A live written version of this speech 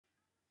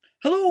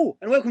Hello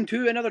and welcome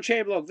to another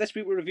Cherry Blog. This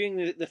week we're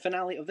reviewing the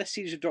finale of this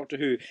series of Doctor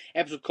Who,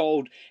 episode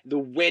called The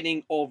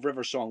Wedding of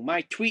Riversong.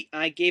 My tweet,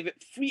 I gave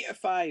it 3 out of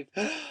 5.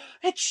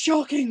 It's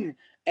shocking!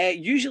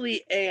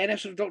 Usually an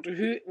episode of Doctor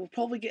Who will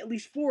probably get at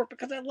least 4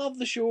 because I love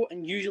the show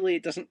and usually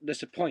it doesn't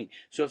disappoint.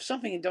 So if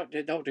something in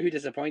Doctor Who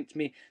disappoints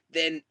me,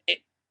 then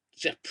it's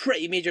a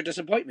pretty major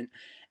disappointment.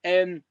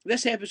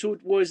 This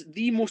episode was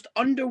the most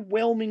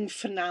underwhelming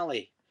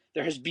finale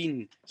there has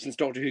been since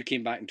Doctor Who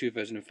came back in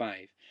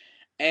 2005.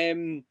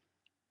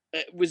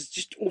 It was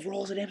just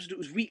overall as an episode, it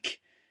was weak.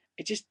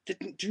 It just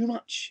didn't do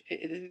much.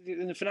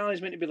 And the finale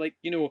is meant to be like,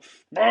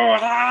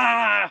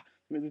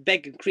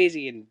 big and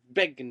crazy and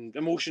big and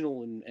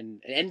emotional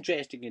and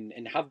interesting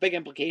and have big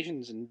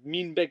implications and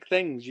mean big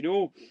things.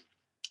 The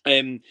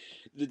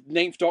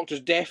Ninth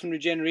Doctor's death and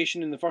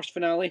regeneration in the first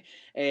finale,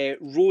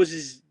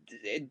 Rose's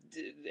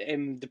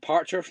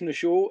departure from the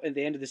show at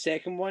the end of the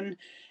second one,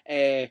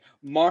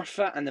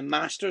 Martha and the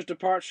Master's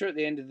departure at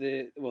the end of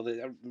the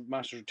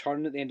Master's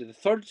return at the end of the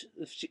third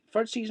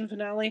season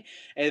finale,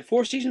 the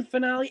fourth season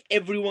finale,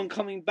 everyone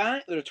coming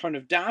back, the return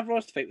of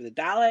Davros to fight with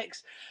the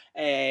Daleks,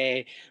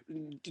 uh,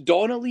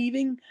 Donna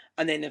leaving,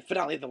 and then the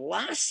finale of the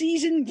last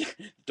season,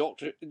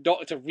 Doctor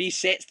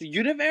resets the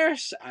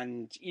universe,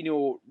 and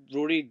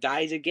Rory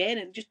dies again,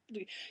 and just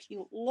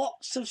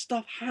lots of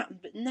stuff happened.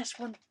 But in this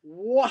one,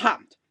 what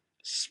happened?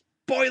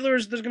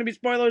 Spoilers. There's going to be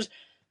spoilers.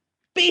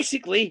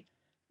 Basically,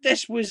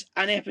 this was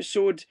an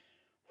episode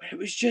where it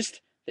was just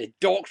the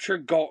Doctor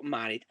got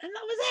married, and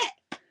that was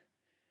it.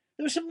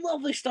 There was some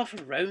lovely stuff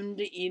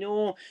around it.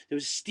 There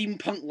was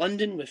steampunk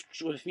London with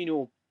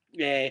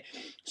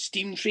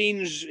steam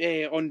trains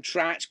on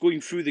tracks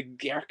going through the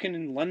Gherkin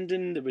in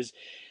London. There was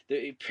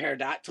the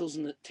pterodactyls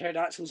in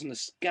the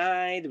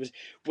sky. There was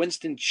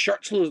Winston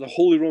Churchill as the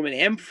Holy Roman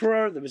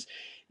Emperor. There was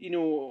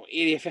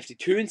Area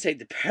 52 inside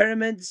the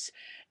pyramids.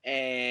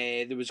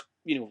 There was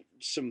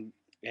some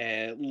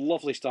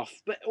lovely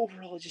stuff, but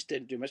overall it just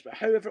didn't do much. But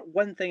however,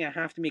 one thing I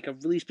have to make a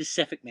really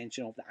specific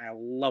mention of that I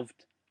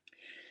loved.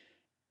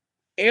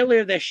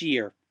 Earlier this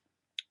year,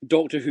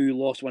 Doctor Who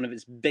lost one of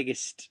its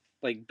biggest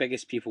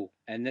people,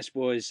 and this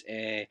was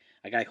a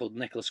guy called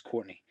Nicholas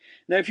Courtney.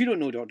 Now, if you don't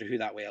know Doctor Who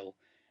that well,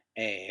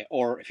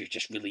 or if you're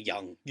just really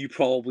young, you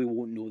probably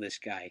won't know this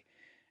guy.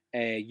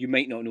 You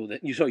might not know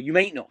that. You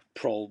might not.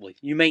 Probably,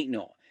 you might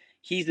not.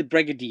 He's the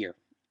Brigadier,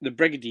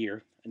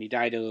 and he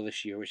died earlier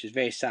this year, which is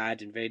very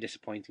sad and very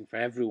disappointing for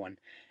everyone,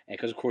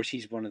 because of course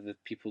he's one of the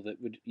people that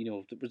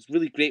was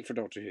really great for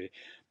Doctor Who.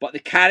 But the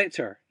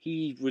character,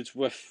 he was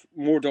with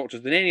more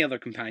Doctors than any other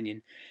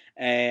companion,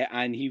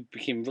 and he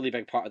became a really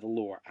big part of the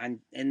lore. And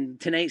in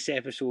tonight's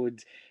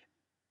episode,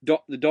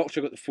 the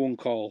Doctor got the phone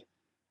call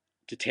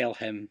to tell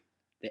him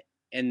that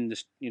in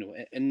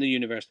the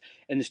universe,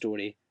 in the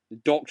story, the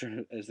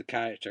Doctor as the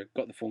character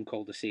got the phone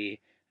call to say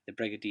the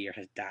Brigadier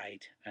has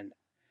died, and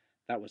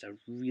that was a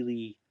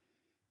really,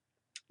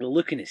 the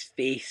look in his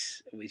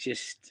face,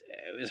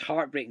 it was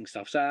heartbreaking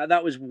stuff. So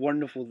that was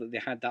wonderful that they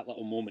had that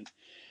little moment.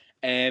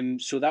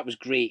 So that was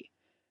great.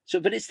 So,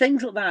 but it's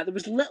things like that. There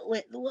was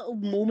little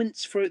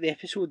moments throughout the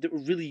episode that were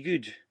really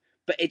good,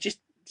 but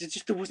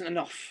there wasn't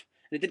enough.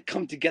 It didn't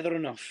come together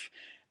enough.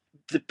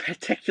 The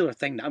particular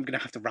thing that I'm going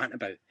to have to rant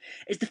about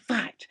is the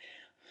fact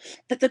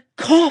that the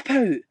cop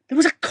out. There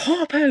was a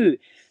cop out.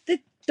 The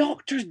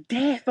Doctor's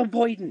death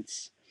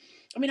avoidance.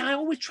 I mean, I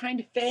always try and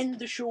defend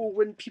the show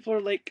when people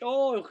are like,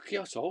 "Oh, okay,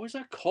 it's always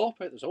a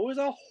cop out. There's always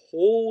a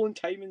hole in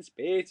time and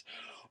space,"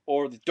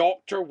 or the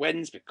Doctor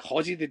wins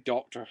because he's the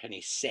Doctor and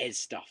he says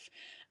stuff.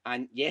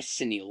 And yes,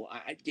 Sunil,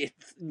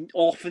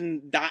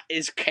 often that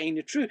is kind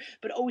of true,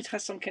 but it always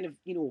has some kind of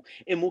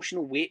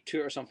emotional weight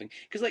to it or something.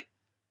 Because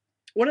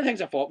one of the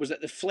things I thought was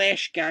that the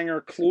Flesh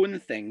Ganger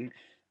clone thing,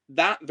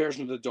 that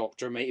version of the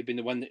Doctor might have been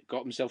the one that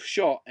got himself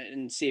shot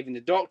in saving the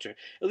Doctor.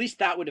 At least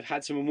that would have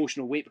had some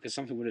emotional weight because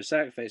something would have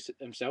sacrificed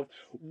himself.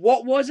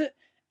 What was it?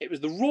 It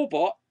was the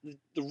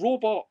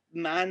robot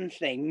man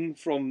thing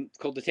from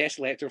called the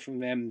Tesseract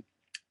from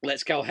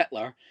Let's Kill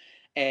Hitler,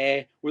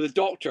 where the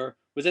Doctor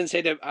was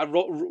inside a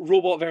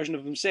robot version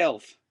of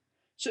himself.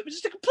 So it was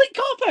just a complete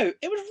cop out.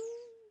 It was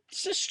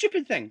just a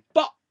stupid thing.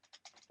 But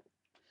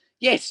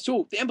yes,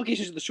 so the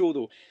implications of the show,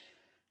 though.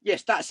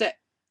 Yes, that's it.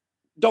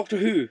 Doctor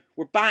Who,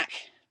 we're back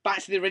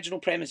to the original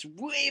premise,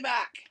 way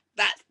back.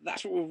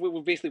 That's what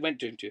we basically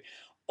went into.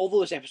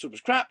 Although this episode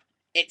was crap,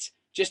 it's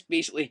just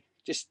basically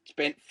just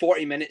spent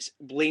 40 minutes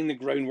laying the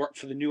groundwork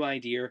for the new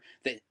idea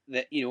that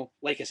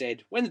like I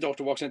said, when the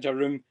Doctor walks into a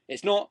room,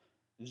 it's not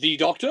the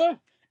Doctor,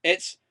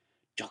 it's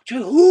Doctor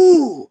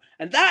Who,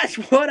 and that's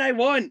what I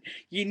want.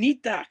 You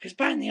need that because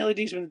back in the early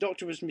days when the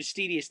Doctor was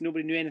mysterious,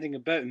 nobody knew anything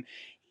about him.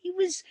 He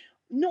was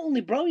not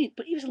only brilliant,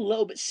 but he was a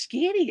little bit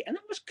scary, and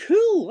that was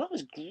cool. That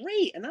was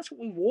great, and that's what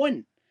we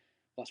want.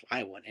 Well, that's what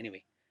I want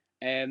anyway.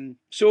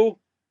 So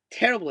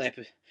terrible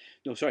episode.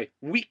 No, sorry,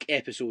 weak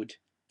episode.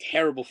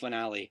 Terrible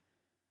finale,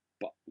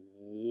 but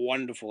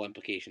wonderful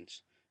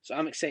implications. So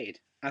I'm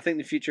excited. I think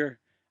the future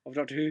of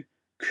Doctor Who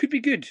could be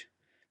good,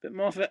 but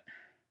Moffat,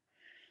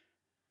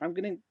 I'm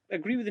going to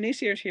agree with the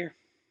naysayers here.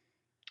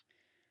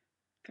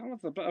 Come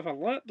with a bit of a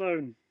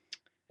letdown.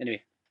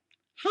 Anyway.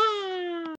 Ha!